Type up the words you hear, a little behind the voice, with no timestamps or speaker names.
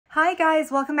Hi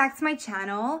guys, welcome back to my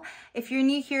channel. If you're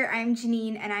new here, I'm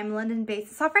Janine and I'm a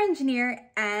London-based software engineer,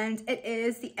 and it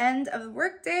is the end of the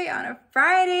workday on a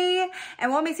Friday.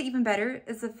 And what makes it even better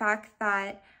is the fact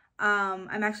that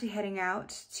I'm actually heading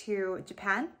out to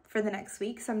Japan for the next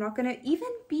week. So I'm not gonna even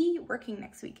be working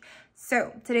next week.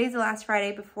 So today's the last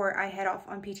Friday before I head off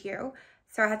on PTO.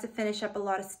 So I had to finish up a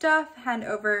lot of stuff, hand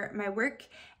over my work.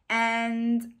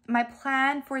 And my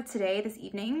plan for today, this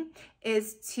evening,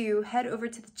 is to head over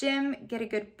to the gym, get a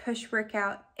good push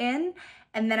workout in,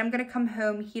 and then I'm gonna come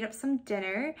home, heat up some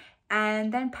dinner,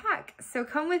 and then pack. So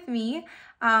come with me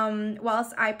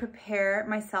whilst I prepare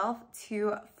myself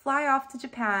to fly off to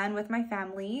Japan with my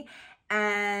family,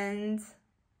 and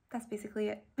that's basically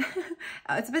it.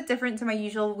 It's a bit different to my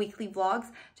usual weekly vlogs,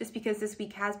 just because this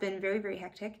week has been very, very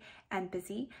hectic and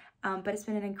busy, but it's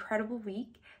been an incredible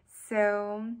week.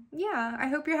 So yeah, I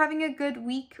hope you're having a good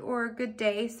week or a good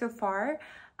day so far.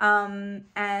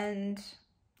 And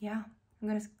yeah, I'm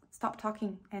gonna stop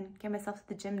talking and get myself to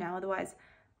the gym now. Otherwise,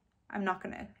 I'm not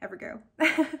gonna ever go.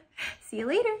 See you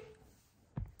later.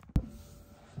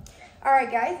 All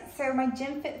right, guys, so my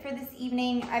gym fit for this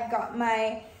evening, I've got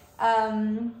my,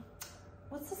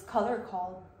 what's this color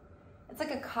called? It's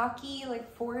like a khaki,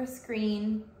 like forest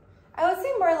green. I would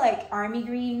say more like army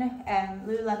green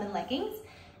Lululemon leggings.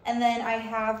 And then I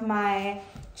have my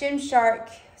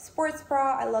Gymshark sports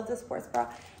bra. I love the sports bra.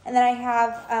 And then I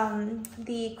have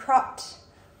the cropped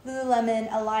Lululemon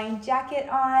Align jacket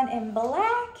on in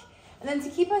black. And then to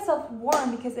keep myself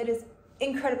warm, because it is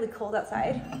incredibly cold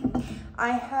outside, I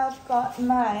have got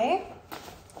my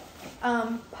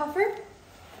puffer,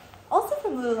 also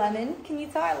from Lululemon. Can you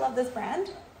tell I love this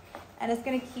brand? And it's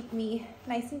gonna keep me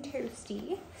nice and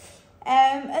toasty.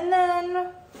 And then,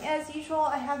 as usual,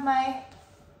 I have my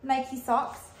Nike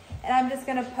socks, and I'm just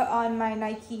gonna put on my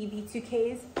Nike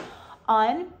V2Ks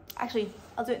on. Actually,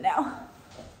 I'll do it now.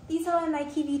 These are my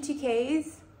Nike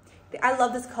V2Ks. I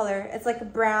love this color. It's like a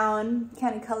brown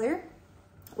kind of color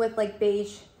with like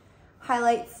beige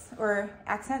highlights or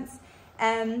accents.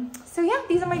 So yeah,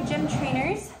 these are my gym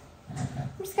trainers.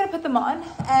 I'm just gonna put them on.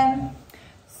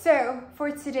 So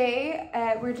for today,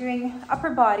 we're doing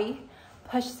upper body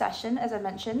push session, as I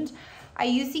mentioned. I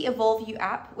use the Evolve You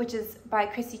app, which is by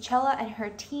Christy Chella and her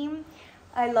team.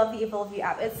 I love the Evolve You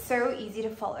app. It's so easy to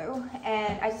follow,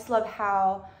 and I just love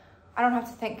how I don't have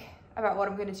to think about what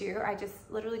I'm gonna do. I just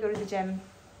literally go to the gym,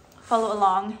 follow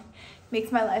along.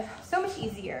 Makes my life so much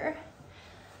easier.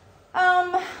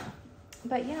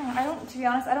 But yeah, to be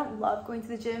honest, I don't love going to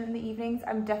the gym in the evenings.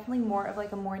 I'm definitely more of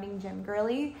like a morning gym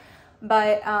girly,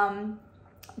 but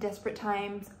desperate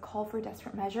times call for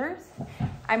desperate measures.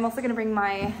 I'm also gonna bring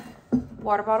my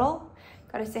water bottle.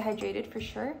 Gotta stay hydrated for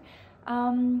sure.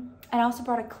 And I also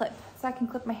brought a clip so I can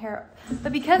clip my hair up.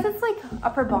 But because it's like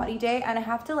upper body day and I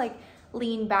have to like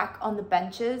lean back on the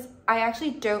benches, I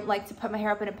actually don't like to put my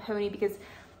hair up in a pony, because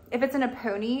if it's in a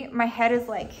pony, my head is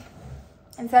like,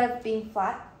 instead of being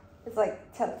flat, it's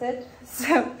like tilted.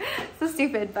 So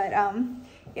stupid, but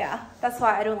yeah, that's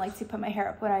why I don't like to put my hair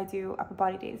up when I do upper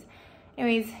body days.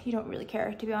 Anyways, you don't really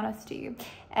care, to be honest, do you?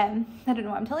 I don't know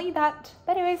why I'm telling you that,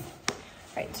 but anyways,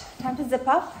 right, time to zip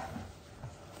up.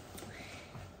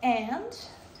 And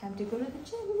time to go to the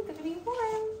gym, gonna be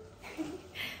warm.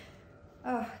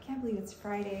 Oh, I can't believe it's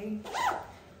Friday.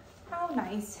 How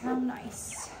nice, how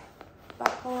nice.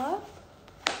 Buckle up.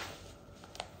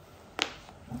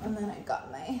 And then I got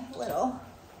my little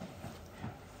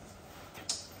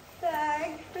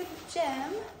bag for the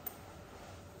gym.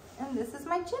 And this is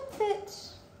my gym fit.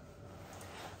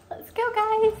 Let's go,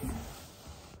 guys.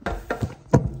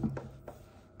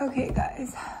 Okay,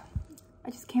 guys. I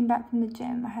just came back from the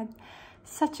gym. I had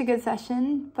such a good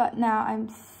session, but now I'm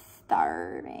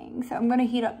starving. So I'm gonna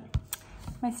heat up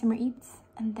my summer eats,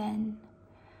 and then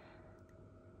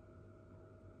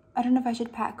I don't know if I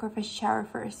should pack or if I should shower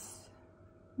first.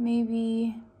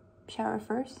 Maybe shower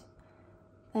first,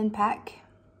 then pack.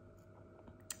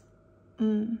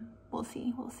 We'll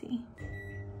see, we'll see.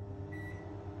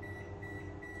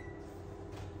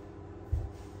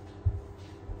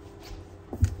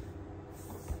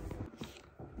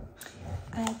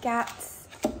 I got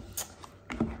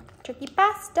turkey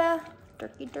pasta,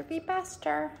 turkey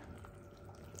pasta.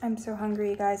 I'm so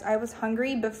hungry, guys. I was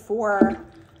hungry before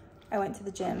I went to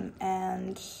the gym,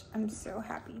 and I'm so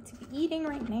happy to be eating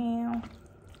right now.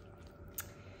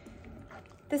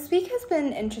 This week has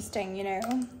been interesting, you know.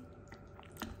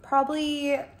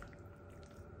 Probably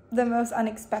the most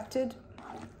unexpected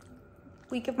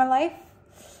week of my life,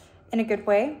 in a good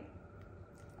way.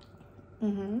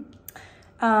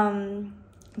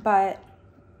 But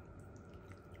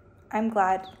I'm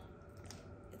glad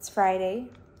it's Friday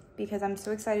because I'm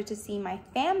so excited to see my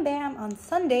fam bam on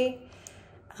Sunday.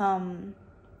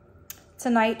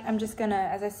 Tonight, I'm just gonna,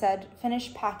 as I said,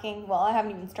 finish packing. Well, I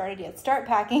haven't even started yet. Start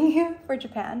packing for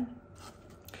Japan.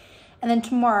 And then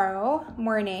tomorrow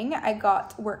morning, I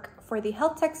got work for the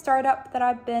health tech startup that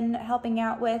I've been helping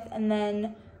out with. And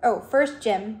then, first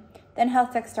gym, then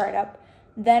health tech startup.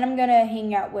 Then I'm gonna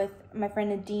hang out with my friend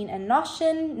Nadine and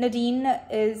Noshin. Nadine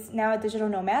is now a digital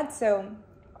nomad, so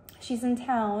she's in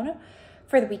town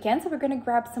for the weekend. So we're gonna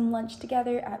grab some lunch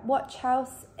together at Watch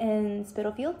House in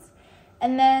Spitalfields.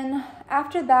 And then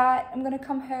after that, I'm gonna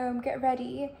come home, get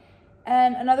ready.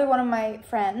 And another one of my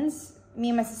friends, me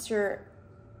and my sister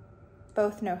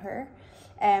both know her.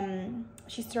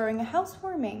 She's throwing a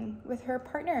housewarming with her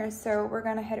partner. So we're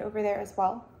gonna head over there as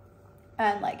well.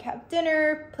 And like have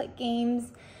dinner, play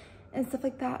games and stuff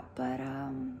like that. But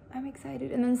I'm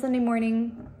excited. And then Sunday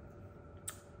morning,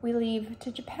 we leave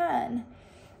to Japan.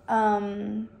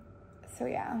 So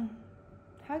yeah.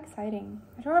 How exciting.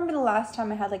 I don't remember the last time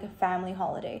I had like a family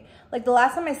holiday. Like the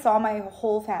last time I saw my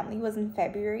whole family was in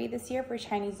February this year for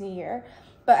Chinese New Year.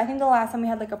 But I think the last time we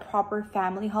had like a proper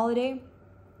family holiday,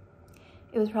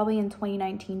 it was probably in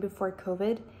 2019 before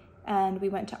COVID, and we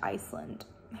went to Iceland.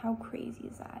 How crazy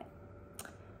is that?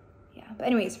 Yeah, but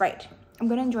anyways, right. I'm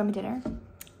gonna enjoy my dinner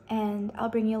and I'll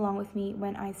bring you along with me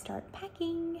when I start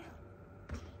packing.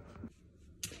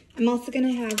 I'm also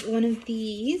gonna have one of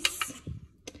these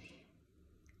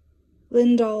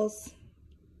Lindahl's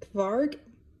Kvarg,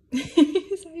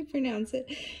 is how you pronounce it,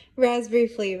 raspberry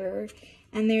flavor.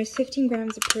 And there's 15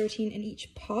 grams of protein in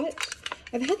each pot.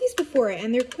 I've had these before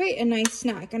and they're quite a nice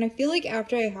snack. And I feel like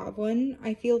after I have one,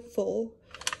 I feel full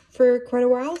for quite a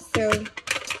while. So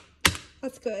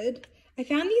that's good. I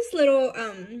found these little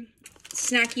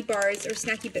snacky bars or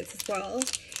snacky bits as well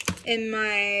in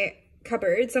my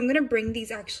cupboard. So I'm gonna bring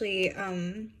these actually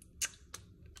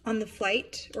on the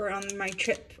flight or on my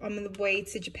trip on the way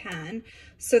to Japan,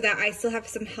 so that I still have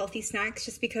some healthy snacks,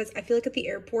 just because I feel like at the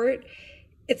airport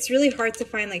it's really hard to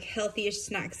find like healthy-ish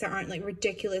snacks that aren't like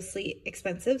ridiculously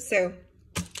expensive. So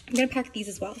I'm gonna pack these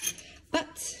as well.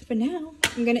 But for now,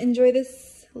 I'm gonna enjoy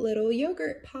this little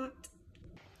yogurt pot.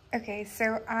 Okay,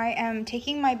 so I am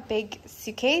taking my big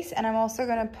suitcase and I'm also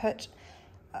gonna put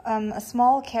a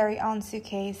small carry-on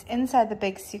suitcase inside the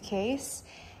big suitcase,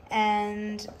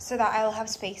 and so that I'll have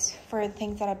space for the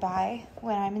things that I buy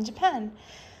when I'm in Japan.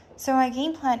 So my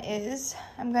game plan is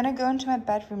I'm gonna go into my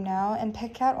bedroom now and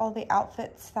pick out all the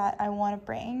outfits that I want to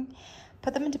bring,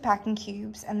 put them into packing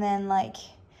cubes, and then like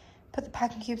put the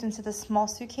packing cubes into the small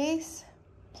suitcase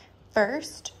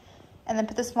first, and then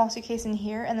put the small suitcase in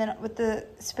here, and then with the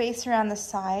space around the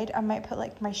side, I might put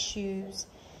like my shoes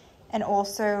and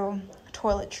also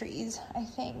toiletries, I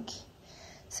think.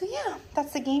 So yeah,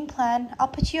 that's the game plan. I'll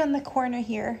put you on the corner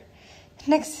here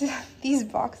next to these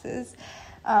boxes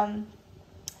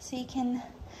so you can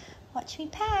watch me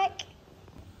pack.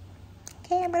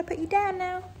 Okay, I'm gonna put you down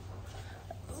now.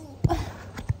 Ooh.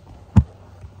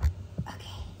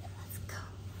 Okay, let's go.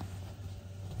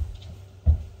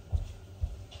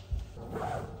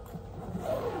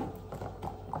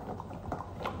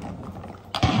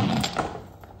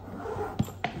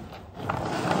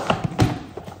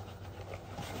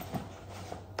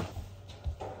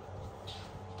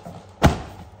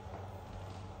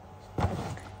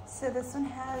 So this one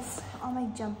has all my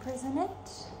jumpers in it.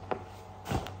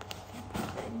 Put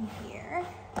it in here.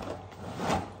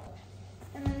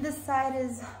 And then this side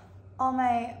is all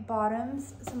my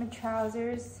bottoms, so my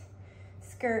trousers,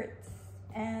 skirts,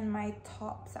 and my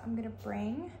tops that I'm gonna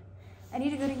bring. I need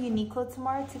to go to Uniqlo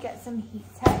tomorrow to get some heat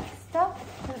tech stuff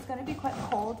because it's gonna be quite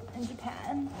cold in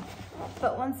Japan.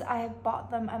 But once I have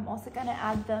bought them, I'm also gonna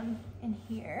add them in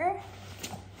here.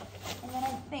 And then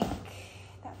I think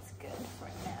that's good for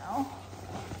now.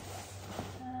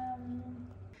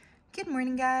 Good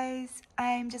morning, guys.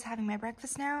 I'm just having my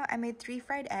breakfast now. I made 3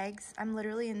 fried eggs. I'm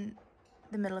literally in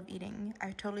the middle of eating.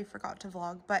 I totally forgot to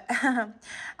vlog, but I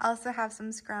also have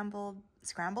some scrambled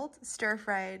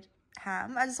stir-fried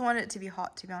ham. I just wanted it to be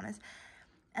hot, to be honest.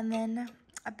 And then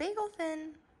a bagel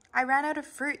thin. I ran out of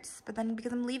fruits, but then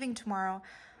because I'm leaving tomorrow,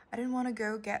 I didn't want to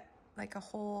go get like a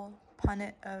whole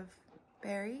punnet of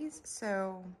berries,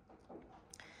 so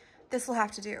this will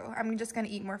have to do. I'm just gonna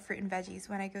eat more fruit and veggies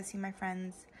when I go see my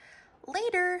friends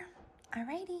later.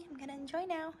 Alrighty, I'm gonna enjoy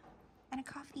now. And a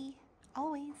coffee,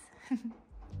 always.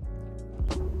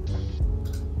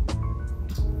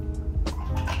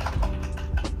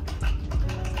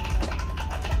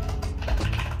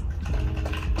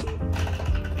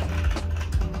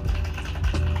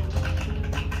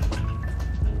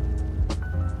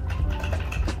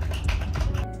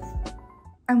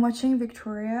 I'm I'm watching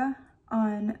Victoria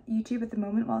on YouTube at the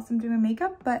moment whilst I'm doing my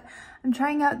makeup, but I'm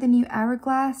trying out the new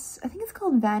Hourglass, I think it's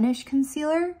called Vanish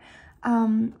Concealer.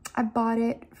 I bought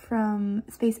it from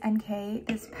Space NK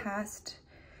this past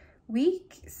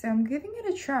week, so I'm giving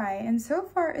it a try, and so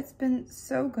far it's been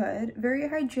so good. Very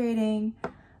hydrating,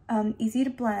 easy to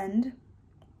blend,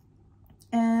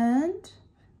 and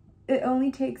it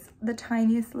only takes the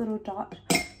tiniest little dot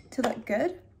to look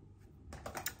good.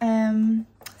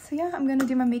 So yeah, I'm gonna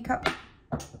do my makeup.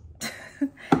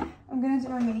 I'm gonna do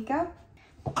my makeup.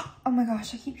 Oh my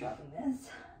gosh, I keep dropping this.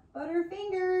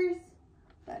 Butterfingers.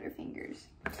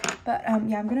 But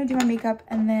yeah, I'm gonna do my makeup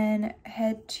and then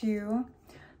head to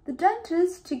the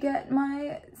dentist to get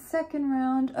my second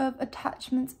round of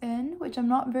attachments in, which I'm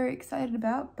not very excited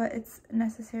about, but it's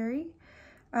necessary.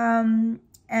 And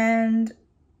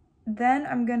then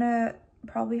I'm gonna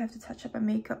probably have to touch up my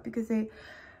makeup because they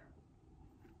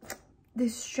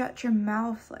stretch your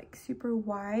mouth like super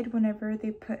wide whenever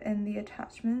they put in the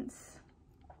attachments.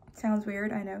 Sounds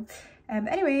weird, I know.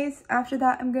 Anyways, after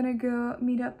that, I'm gonna go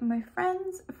meet up with my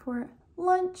friends for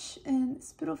lunch in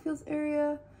Spitalfields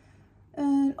area.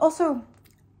 And also,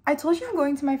 I told you I'm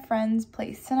going to my friend's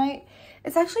place tonight.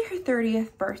 It's actually her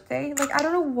 30th birthday. Like, I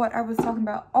don't know what I was talking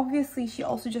about. Obviously, she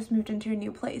also just moved into a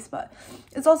new place, but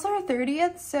it's also her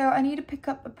 30th, so I need to pick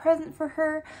up a present for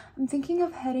her. I'm thinking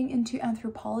of heading into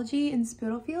Anthropologie in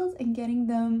Spitalfields and getting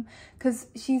them, because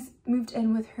she's moved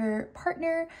in with her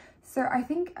partner. So I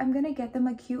think I'm gonna get them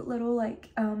a cute little like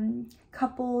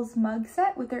couples mug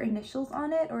set with their initials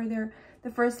on it, or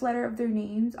the first letter of their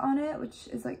names on it, which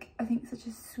is like, I think, such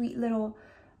a sweet little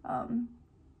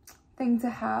thing to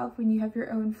have when you have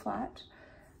your own flat.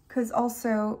 Because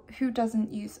also, who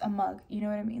doesn't use a mug? You know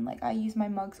what I mean? Like, I use my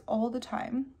mugs all the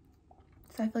time,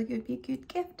 so I feel like it would be a good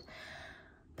gift.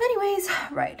 But anyways,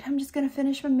 right, I'm just gonna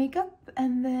finish my makeup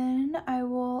and then I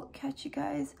will catch you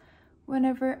guys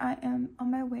whenever I am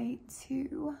on my way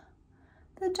to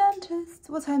the dentist.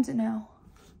 What time is it now?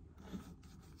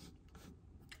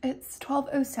 It's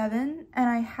 12:07 and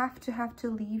I have to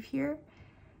leave here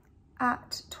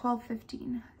at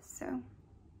 12:15. So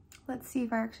let's see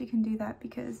if I actually can do that,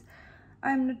 because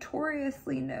I'm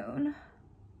notoriously known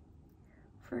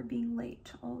for being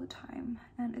late all the time.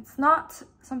 And it's not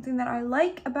something that I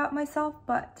like about myself,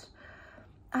 but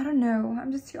I don't know,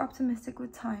 I'm just too optimistic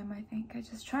with time, I think. I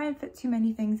just try and fit too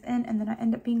many things in and then I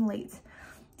end up being late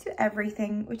to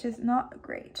everything, which is not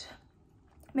great.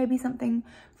 Maybe something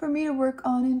for me to work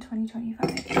on in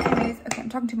 2025. Anyways, okay, I'm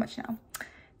talking too much now.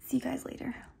 See you guys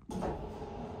later.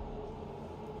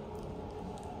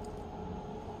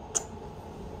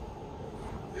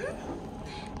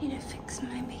 Need to fix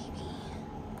my baby.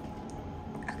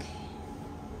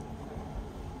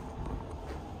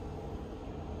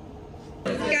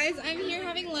 Guys, I'm here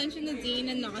having lunch in the Dean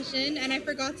and Noshin, and I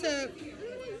forgot to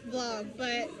vlog,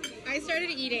 but I started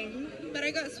eating. But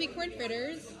I got sweet corn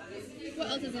fritters. What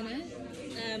else is in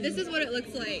it? This is what it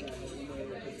looks like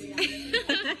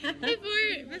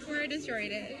before I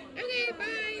destroyed it. Okay,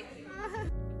 bye.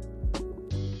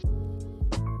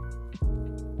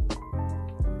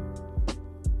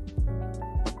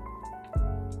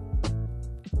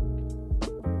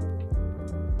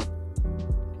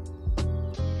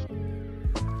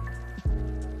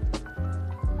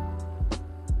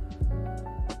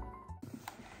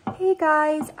 Hey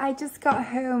guys, I just got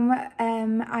home.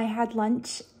 I had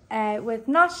lunch with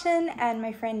Noshin and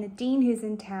my friend Nadine, who's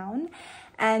in town.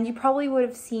 And you probably would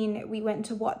have seen we went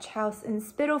to Watch House in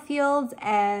Spitalfields,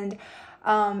 and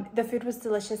the food was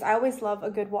delicious. I always love a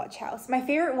good Watch House. My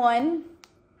favorite one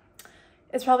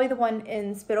is probably the one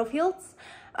in Spitalfields.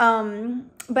 No,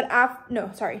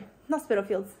 sorry, not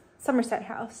Spitalfields. Somerset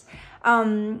House.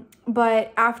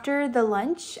 But after the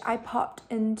lunch, I popped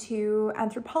into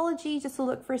Anthropologie just to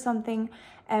look for something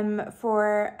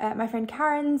for my friend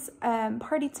Karen's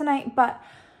party tonight, but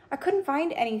I couldn't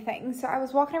find anything. So I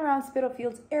was walking around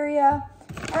Spitalfields area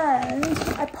and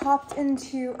I popped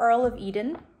into Earl of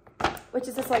Eden, which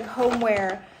is this like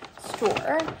homeware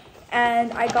store,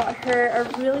 and I got her a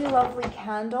really lovely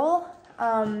candle.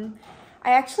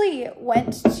 I actually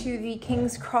went to the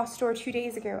King's Cross store 2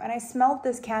 days ago and I smelled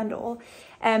this candle,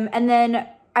 and then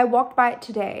I walked by it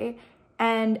today,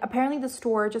 and apparently the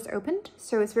store just opened,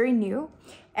 so it's very new,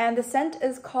 and the scent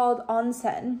is called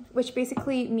onsen, which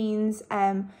basically means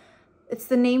it's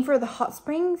the name for the hot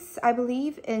springs, I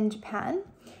believe, in Japan,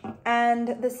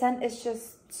 and the scent is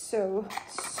just so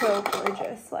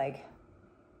gorgeous. Like,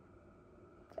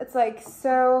 it's like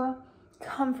so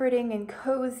comforting and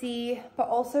cozy, but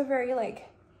also very like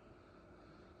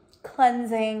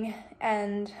cleansing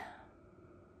and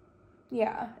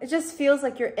Yeah, it just feels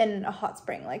like you're in a hot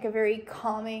spring, like a very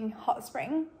calming hot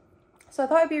spring. So I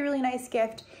thought it'd be a really nice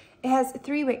gift. It has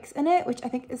 3 wicks in it, which I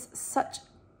think is such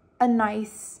a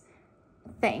nice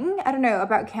thing. I don't know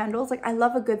about candles. Like I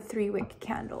love a good 3-wick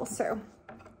candle. So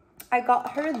I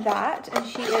got her that, and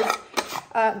she is,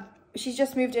 she's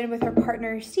just moved in with her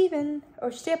partner, Steven,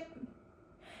 or Step.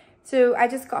 So I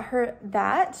just got her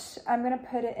that. I'm gonna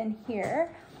put it in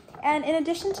here. And in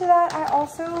addition to that, I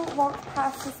also walked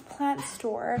past this plant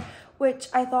store, which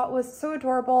I thought was so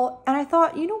adorable. And I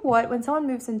thought, you know what, when someone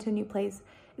moves into a new place,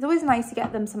 it's always nice to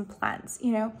get them some plants,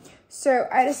 you know? So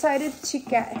I decided to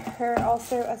get her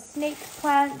also a snake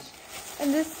plant.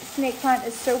 And this snake plant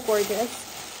is so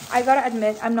gorgeous. I gotta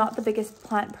admit, I'm not the biggest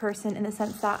plant person in the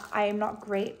sense that I am not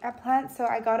great at plants. So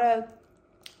I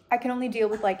can only deal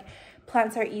with like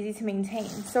plants that are easy to maintain.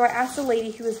 So I asked the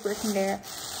lady who was working there,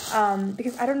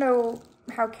 because I don't know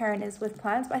how Karen is with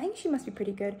plants, but I think she must be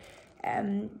pretty good.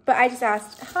 But I just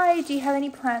asked, hi, do you have any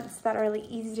plants that are like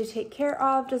easy to take care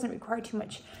of, doesn't require too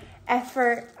much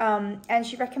effort? And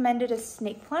she recommended a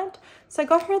snake plant. So I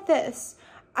got her this.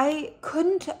 I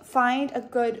couldn't find a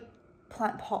good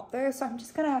plant pot there, so I'm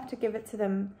just gonna have to give it to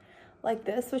them like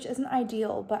this, which isn't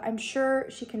ideal, but I'm sure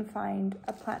she can find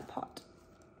a plant pot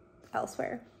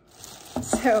elsewhere.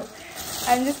 So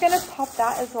I'm just gonna pop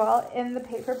that as well in the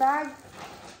paper bag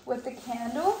with the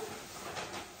candle.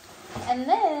 And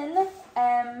then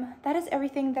that is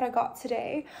everything that I got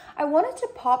today. I wanted to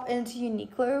pop into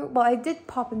Uniqlo. Well, I did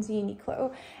pop into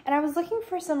Uniqlo, and I was looking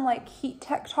for some like heat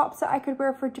tech tops that I could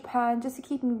wear for Japan just to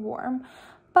keep me warm,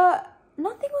 but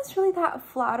nothing was really that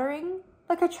flattering.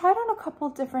 Like I tried on a couple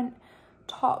different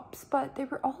tops, but they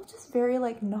were all just very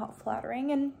like not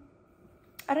flattering, and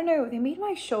I don't know, they made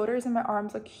my shoulders and my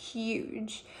arms look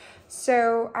huge.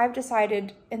 So I've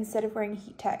decided, instead of wearing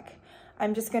heat tech,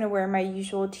 I'm just gonna wear my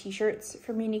usual t-shirts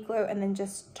from Uniqlo and then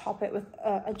just top it with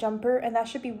a jumper, and that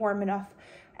should be warm enough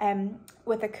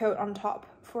with a coat on top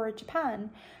for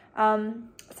Japan.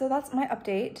 So that's my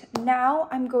update. Now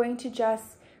I'm going to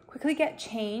just quickly get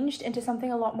changed into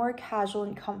something a lot more casual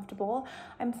and comfortable.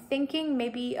 I'm thinking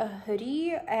maybe a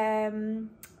hoodie,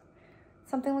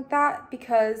 something like that,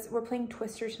 because we're playing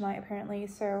Twister tonight apparently,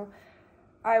 so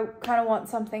I kind of want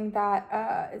something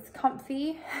that is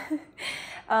comfy.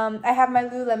 I have my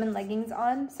Lululemon leggings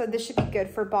on, so this should be good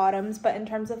for bottoms, but in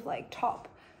terms of like top,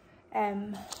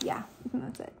 yeah, I think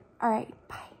that's it. All right,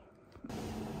 bye.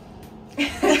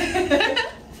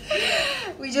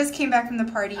 We just came back from the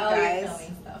party, you guys. You're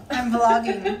filming stuff. I'm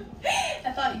vlogging.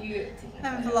 I thought you.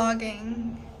 I'm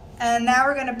vlogging. And now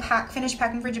we're gonna finish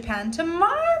packing for Japan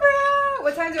tomorrow.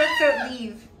 What time do we have to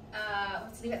leave?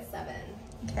 Let's leave at 7.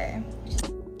 Okay.